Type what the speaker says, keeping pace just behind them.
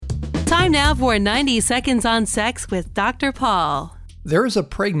Time now for 90 Seconds on Sex with Dr. Paul. There is a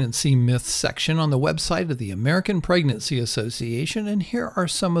pregnancy myths section on the website of the American Pregnancy Association, and here are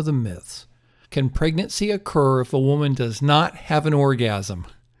some of the myths. Can pregnancy occur if a woman does not have an orgasm?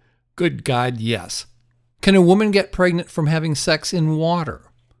 Good God, yes. Can a woman get pregnant from having sex in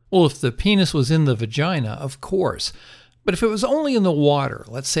water? Well, if the penis was in the vagina, of course. But if it was only in the water,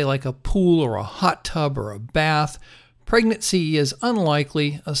 let's say like a pool or a hot tub or a bath, pregnancy is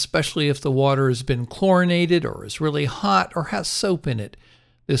unlikely, especially if the water has been chlorinated or is really hot or has soap in it.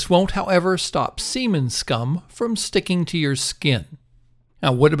 This won't, however, stop semen scum from sticking to your skin.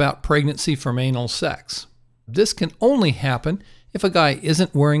 Now, what about pregnancy from anal sex? This can only happen if a guy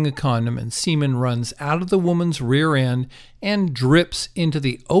isn't wearing a condom and semen runs out of the woman's rear end and drips into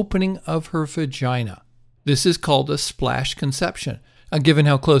the opening of her vagina. This is called a splash conception. Now, given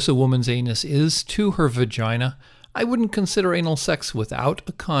how close a woman's anus is to her vagina, I wouldn't consider anal sex without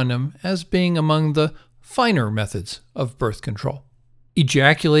a condom as being among the finer methods of birth control.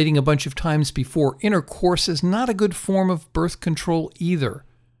 Ejaculating a bunch of times before intercourse is not a good form of birth control either.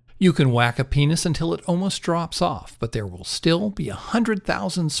 You can whack a penis until it almost drops off, but there will still be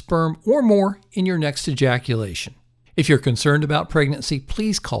 100,000 sperm or more in your next ejaculation. If you're concerned about pregnancy,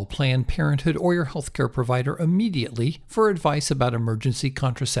 please call Planned Parenthood or your healthcare provider immediately for advice about emergency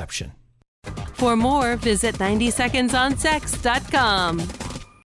contraception. For more, visit 90secondsonsex.com.